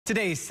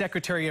Today's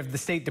Secretary of the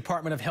State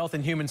Department of Health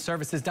and Human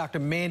Services, Dr.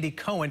 Mandy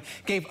Cohen,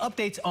 gave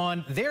updates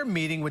on their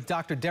meeting with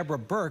Dr. Deborah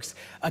Birx,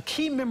 a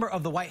key member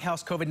of the White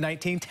House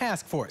COVID-19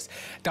 task force.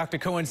 Dr.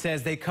 Cohen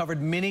says they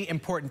covered many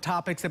important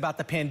topics about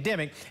the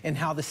pandemic and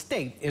how the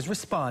state is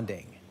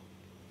responding.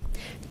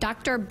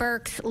 Dr.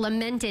 Birx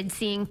lamented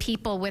seeing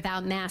people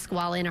without masks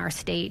while in our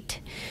state.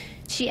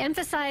 She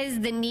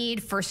emphasized the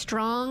need for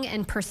strong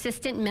and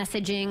persistent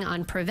messaging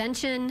on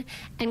prevention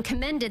and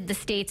commended the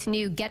state's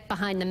new Get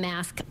Behind the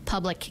Mask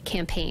public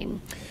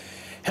campaign.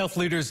 Health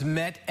leaders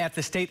met at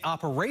the State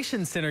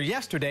Operations Center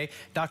yesterday.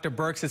 Dr.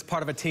 Birx is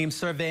part of a team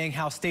surveying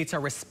how states are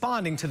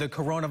responding to the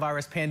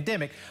coronavirus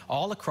pandemic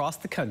all across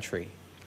the country.